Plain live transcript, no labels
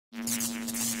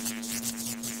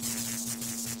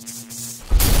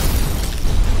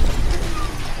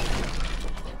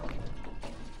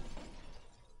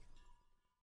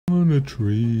a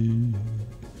tree.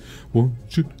 Won't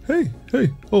you? Hey,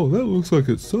 oh, that looks like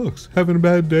it sucks. Having a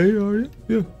bad day, are you?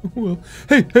 Yeah, well.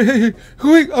 Hey,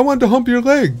 wait, I wanted to hump your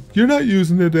leg. You're not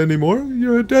using it anymore.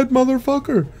 You're a dead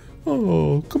motherfucker.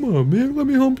 Oh, come on, man, let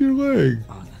me hump your leg.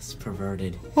 Oh, that's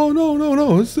perverted. Oh,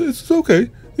 no, it's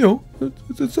okay. You know,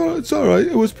 it's all right.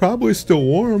 It was probably still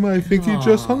warm. I think he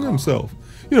just hung himself.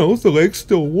 You know, if the leg's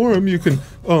still warm, you can,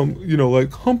 you know,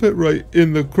 like hump it right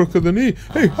in the crook of the knee.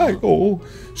 Hey, hi. Oh,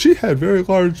 she had very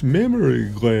large mammary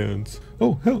glands.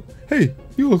 Oh, hell. Hey,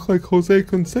 you look like Jose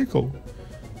Canseco.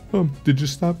 Did you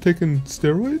stop taking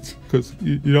steroids? Because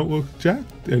you don't look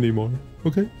jacked anymore.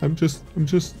 Okay, I'm just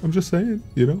saying,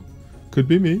 you know. Could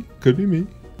be me.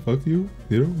 Fuck you.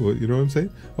 You know what I'm saying?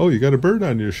 Oh, you got a bird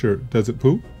on your shirt. Does it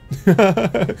poop?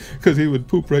 Because he would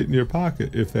poop right in your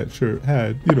pocket if that shirt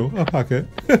had, you know, a pocket.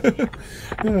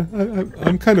 Yeah,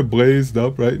 I'm kind of blazed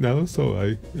up right now, so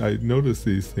I noticed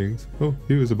these things. Oh,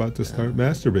 he was about to start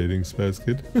masturbating, Spaz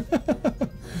Kid.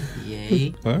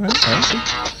 Yay. All right.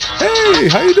 Hey,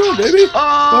 how you doing, baby?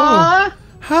 Oh,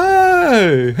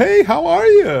 hi. Hey, how are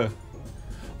you?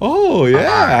 Oh,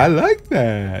 yeah, I like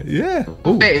that. Yeah.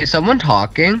 Ooh. Wait, is someone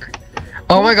talking?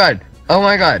 Oh my god. Oh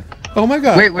my god. Oh my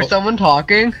god. Wait, was someone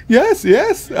talking? Yes.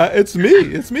 It's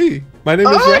me. My name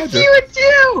is Roger. Oh, it's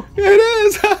you! It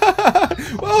is.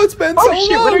 Well, it's been so long. Oh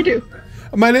shit, what do I do?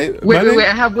 My name. Wait,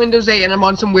 I have Windows 8 and I'm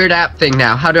on some weird app thing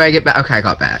now. How do I get back? Okay, I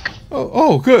got back.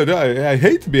 Oh, good. I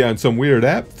hate to be on some weird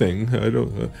app thing.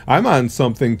 I'm on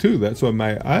something too. That's why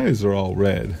my eyes are all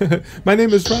red. My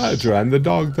name is Roger. I'm the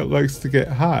dog that likes to get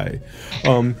high.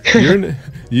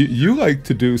 You like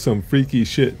to do some freaky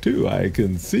shit too. I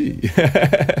can see.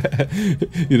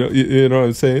 you know what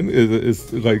I'm saying?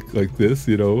 It's like this.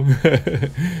 You know.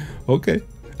 Okay.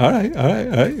 All right.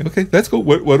 Okay, let's go.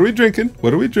 What are we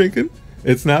drinking?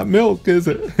 It's not milk, is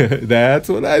it? That's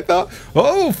what I thought.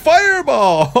 Oh,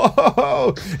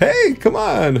 fireball! Hey, come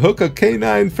on, hook a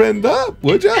canine friend up,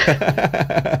 would ya?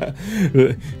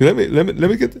 let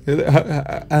me get.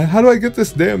 How do I get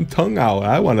this damn tongue out?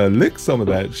 I want to lick some of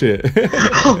that shit.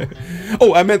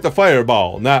 Oh, I meant the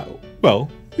fireball, not,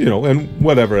 well, you know, and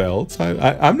whatever else.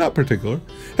 I'm not particular.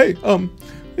 Hey,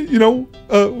 you know,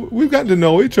 we've gotten to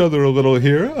know each other a little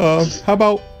here. How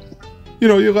about, you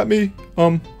know, you let me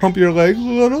hump your leg a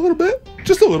little bit,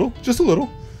 just a little.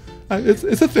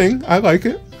 It's a thing. I like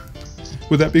it.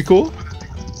 Would that be cool?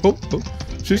 Oh,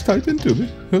 she's typing to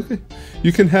me. Okay,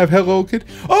 you can have Hello Kitty.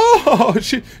 Oh,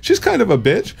 she's kind of a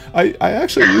bitch. I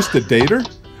actually used to date her.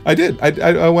 I did.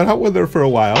 I went out with her for a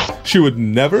while. She would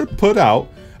never put out.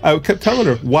 I kept telling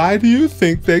her, why do you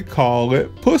think they call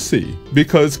it pussy?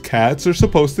 Because cats are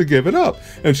supposed to give it up.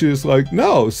 And she was like,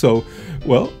 no. So,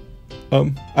 well,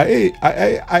 I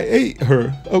ate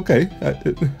her. Okay,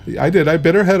 I did. I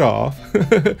bit her head off.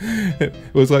 It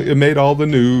was like, it made all the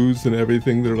news and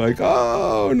everything. They're like,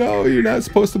 oh no, you're not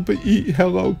supposed to eat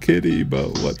Hello Kitty, but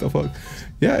what the fuck?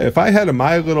 Yeah, if I had a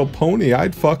My Little Pony,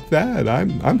 I'd fuck that.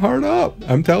 I'm hard up.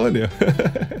 I'm telling you.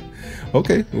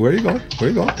 Okay, where are you going?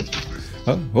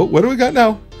 Oh, what do we got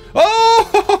now?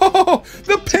 Oh,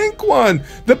 the pink one.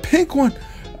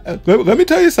 Let me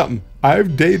tell you something.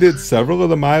 I've dated several of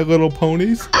the My Little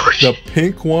Ponies. The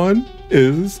pink one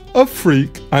is a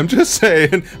freak. I'm just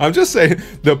saying.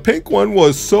 The pink one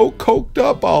was so coked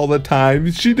up all the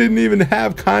time, she didn't even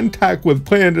have contact with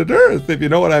planet Earth, if you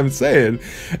know what I'm saying.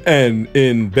 And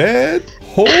in bed,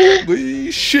 holy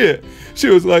shit. She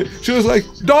was like,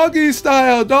 doggy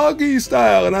style,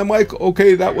 and I'm like,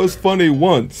 okay, that was funny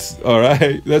once, all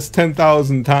right? That's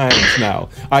 10,000 times now.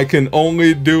 I can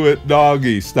only do it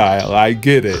doggy style. I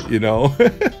get it, you know?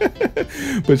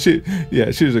 But she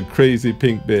was a crazy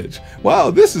pink bitch. Wow,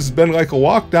 this has been like a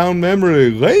walk down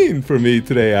memory lane for me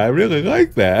today. I really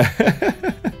like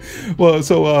that. Well,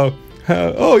 so,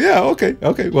 oh yeah,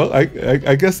 okay. Well, I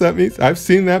guess that means I've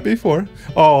seen that before.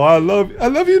 Oh, I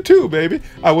love you too, baby.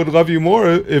 I would love you more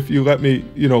if you let me,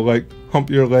 you know, like hump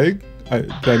your leg.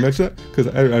 Did I mention that? Because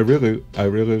I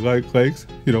really like legs.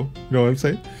 You know what I'm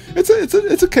saying?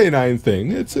 It's a canine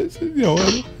thing. It's you know.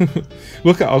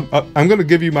 Look, I'm gonna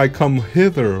give you my come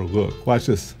hither look. Watch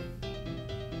this.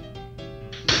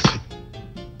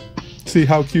 See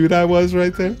how cute I was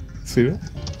right there? See that?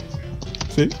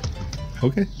 See?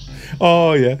 Okay.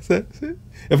 Oh yeah, see?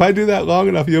 If I do that long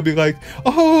enough, you'll be like,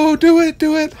 oh, do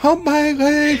it, hump my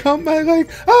leg,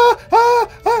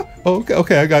 ah.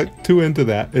 Okay, I got too into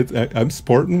that. I'm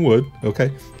sporting wood, okay?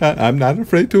 I'm not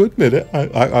afraid to admit it.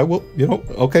 I will, you know,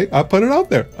 okay, I'll put it out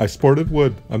there. I sported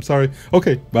wood. I'm sorry.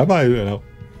 Okay, bye-bye now.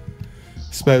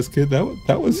 Spaz kid,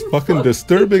 that was fucking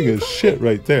disturbing as shit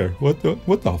right there. What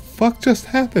the fuck just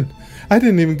happened? I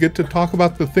didn't even get to talk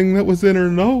about the thing that was in her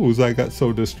nose. I got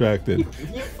so distracted.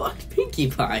 You fucked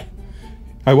Pinkie Pie.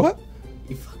 I what?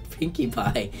 You fucked Pinkie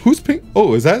Pie. Who's Pink?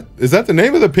 Oh, is that the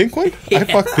name of the pink one? Yeah. I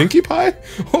fucked Pinkie Pie?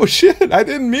 Oh shit, I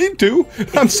didn't mean to.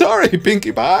 I'm sorry,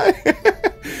 Pinkie Pie.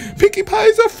 Pinkie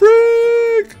Pie's a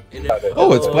freak.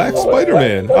 Oh, it's Black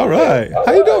Spider-Man. All right.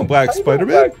 How you doing, Black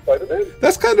Spider-Man?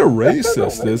 That's kind of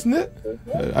racist, isn't it?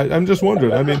 I'm just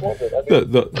wondering. I mean,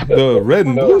 the red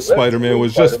and blue Spider-Man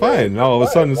was just fine. And all of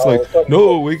a sudden, it's like,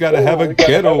 no, we got to have a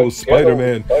ghetto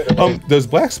Spider-Man. Does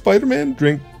Black Spider-Man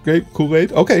drink grape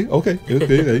Kool-Aid? Okay.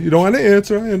 You don't want to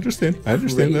answer. I understand.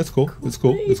 That's cool. It's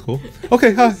cool.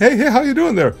 Okay. Hey, how you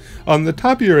doing there? The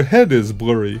top of your head is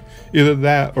blurry. Either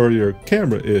that or your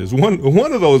camera is.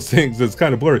 One of those things is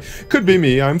kind of blurry. Could be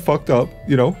me. I'm fucked up.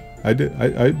 You know.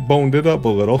 I boned it up a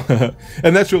little.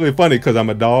 And that's really funny because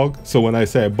I'm a dog. So when I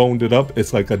say I boned it up,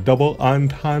 it's like a double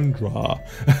entendre.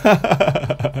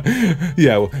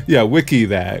 yeah, wiki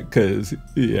that, because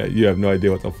you have no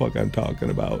idea what the fuck I'm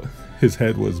talking about. His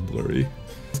head was blurry.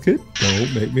 Kid,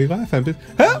 don't make me laugh.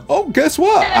 Huh? Oh, guess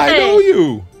what? I know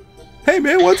you. Hey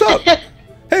man, what's up?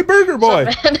 Hey, Burger Boy.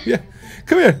 Yeah,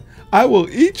 come here. I will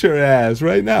eat your ass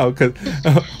right now because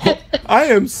I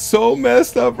am so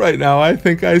messed up right now. I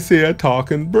think I see a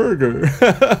talking burger.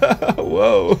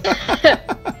 Whoa.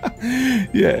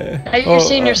 Yeah. How you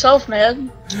seeing yourself,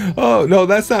 man? Oh, no,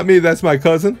 that's not me. That's my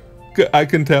cousin. I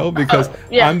can tell because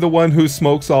I'm the one who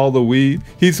smokes all the weed.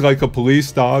 He's like a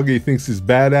police dog. He thinks he's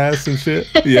badass and shit.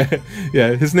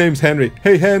 Yeah. His name's Henry.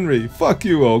 Hey, Henry, fuck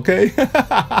you, okay?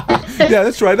 Yeah,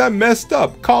 that's right. I'm messed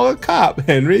up. Call a cop,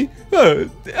 Henry.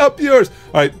 Up yours.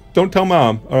 All right, don't tell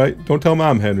Mom. All right, don't tell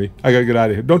Mom, Henry. I gotta get out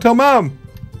of here. Don't tell Mom.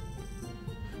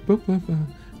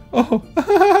 Oh,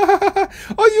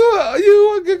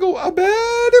 you giggle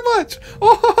very much.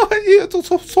 Oh, it's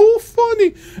so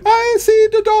funny. I see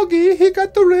the doggy. He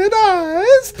got the red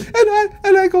eyes,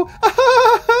 and I go,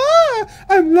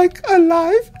 I'm like a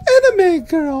live anime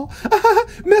girl.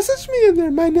 Message me in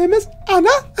there. My name is Anna.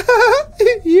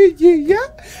 Yeah,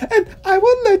 and I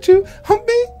will let you hump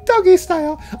me doggy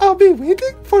style. I'll be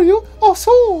waiting for you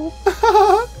also.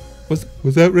 Was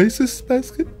that racist,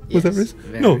 Basket? Was that racist?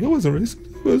 Very. No, that wasn't racist.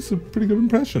 It was a pretty good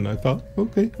impression, I thought.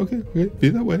 Okay. Be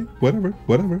that way. Whatever.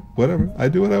 I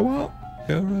do what I want.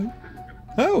 Yeah, all right.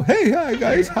 Oh, hey, hi,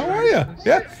 guys. How are you?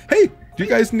 Yeah. Hey, do you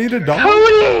guys need a dog?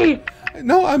 Cody!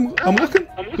 No, I'm looking.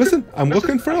 Listen, I'm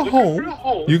looking for a home.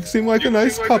 You seem like a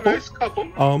nice couple.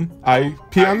 I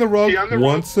pee on the rug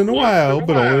once in a while,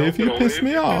 but only if you piss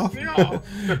me off.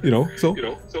 So.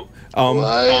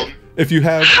 If you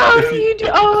have,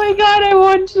 Oh my God, I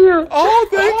want you. Oh,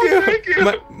 thank you.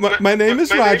 My name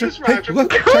is Roger. Hey,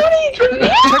 look,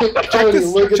 check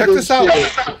this out.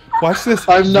 Watch this.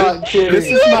 I'm not kidding. This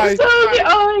is my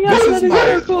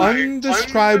cool.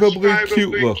 undescribably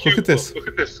cute look. Look at this. Oh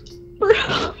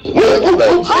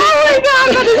my God,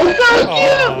 that is so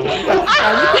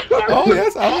cute. Oh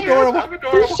yes, I'm adorable.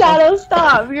 Shadow,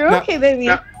 stop. You're okay, baby.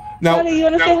 Now, Shadow, you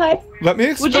want to say hi? let me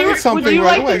explain something would you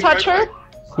right like away. to touch her?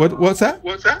 What's that?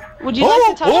 Would you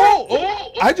like to touch her?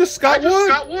 I just got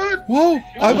wood. Whoa,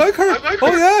 I like her.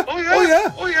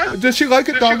 Oh yeah. Does she like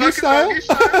it doggy style? Yes,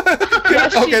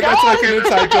 Okay, that's like an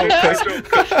inside joke. does.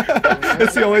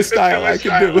 It's the only style I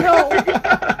can do.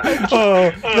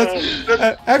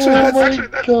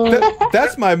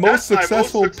 That's my most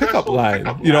successful pickup line.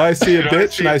 You know, I see a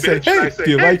bitch and I say, "Hey,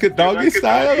 do you like it doggy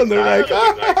style?" And they're like,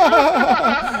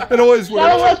 "Ah." It always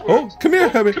works. Oh, come here,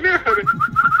 Hubby. Come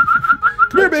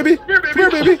here, baby.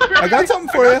 I got something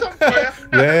for you.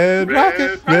 Red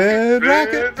rocket.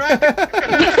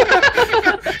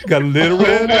 Got a little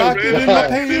red rocket in my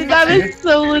pants. Dude, that is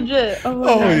so legit.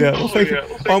 Oh yeah. Well, thank you.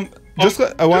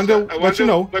 I wanted to let you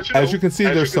know. As you can see,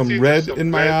 there's some red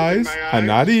in my eyes. I'm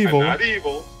not evil.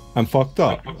 I'm fucked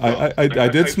up. I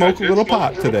did smoke a little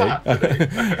pot today.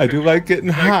 I do like getting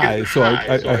high, so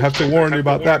I have to warn you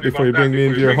about that before you bring me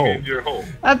into your home.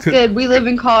 That's good. We live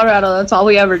in Colorado. That's all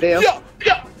we ever do. Yeah.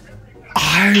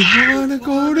 I want to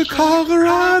go to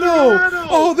Colorado.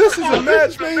 Oh, this is a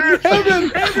match made in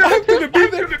heaven. I'm going to be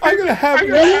there. I'm going to have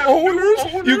new owners.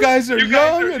 You guys are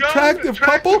young, attractive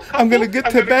couple. I'm going to get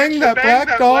to bang that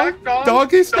black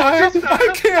doggy style.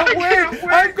 I can't wait.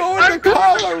 I'm going to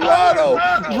Colorado.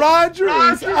 Roger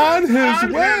is on his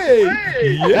way.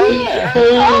 Yeah.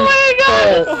 Oh my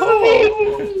God.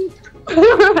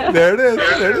 There it is.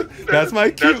 That's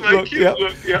my cute look. Yep.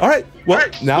 All right. Well,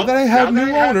 now that I have new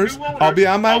owners, I'll be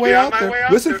on my way out there.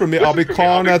 Listen for me. I'll be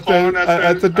calling at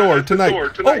the door tonight.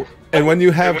 Oh, and when you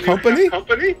have company,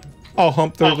 I'll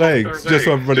hump their legs just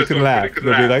so everybody can laugh.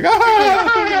 They'll be like, ah,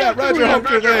 look at that, Roger humped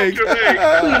your legs.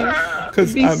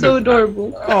 It'd be so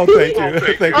adorable. Oh, thank you.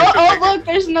 Thank you. Oh, look,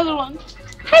 there's another one.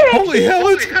 Holy hell,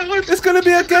 it's gonna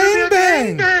be a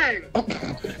gangbang!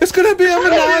 It's gonna be a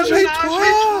menage a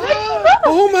trois!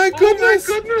 Oh my goodness!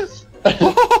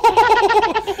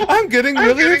 I'm getting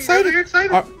really excited.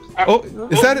 Oh,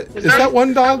 is that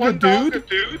one dog a dude?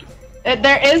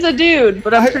 There is a dude,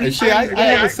 but I'm pretty sure. I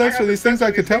have a sense for these things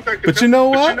I could tell. But you know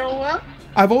what?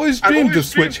 I've always dreamed of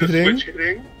switch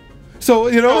hitting. So,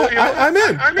 you know, I'm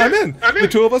in. The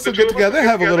two of us will get together,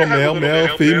 have a little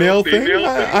male, female thing.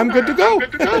 I'm good to go.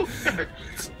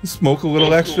 Smoke a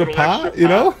little extra pot, you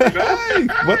know? Hey,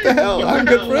 what the hell? I'm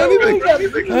good for anything.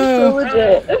 So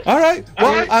legit. All right.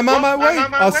 Well, I'm on my way.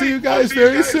 I'll see you guys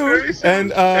very soon.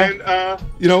 And,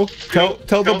 you know,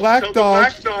 tell the black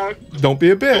dog, don't be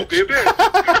a bitch.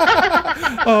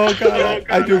 Oh, God.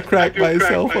 I do crack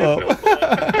myself up.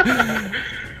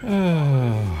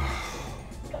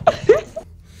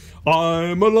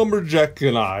 I'm a lumberjack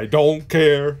and I don't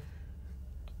care.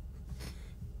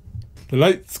 The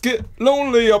nights get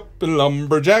lonely up in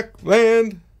lumberjack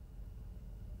land.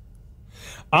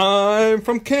 I'm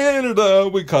from Canada,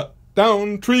 we cut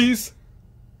down trees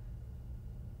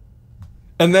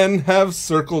and then have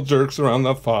circle jerks around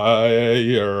the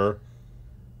fire.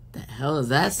 The hell is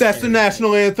that? That's the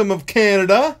national anthem of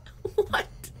Canada. What?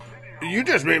 You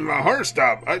just made my heart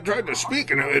stop. I tried to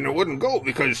speak and it wouldn't go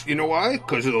because, you know why?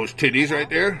 Because of those titties right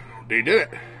there. They did it.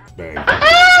 Bang.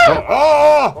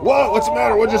 What? What's the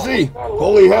matter? What'd you see?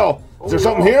 Holy hell. Is there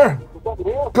something here?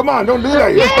 Come on, don't do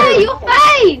that. Yeah, you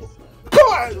face! Come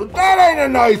on, that ain't a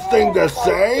nice thing to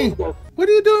say. What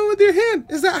are you doing with your hand?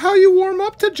 Is that how you warm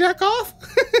up to jack off?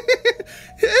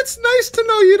 It's nice to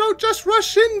know you don't just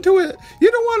rush into it. You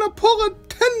don't want to pull a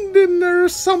tendon or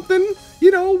something,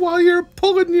 you know, while you're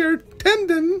pulling your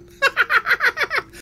tendon.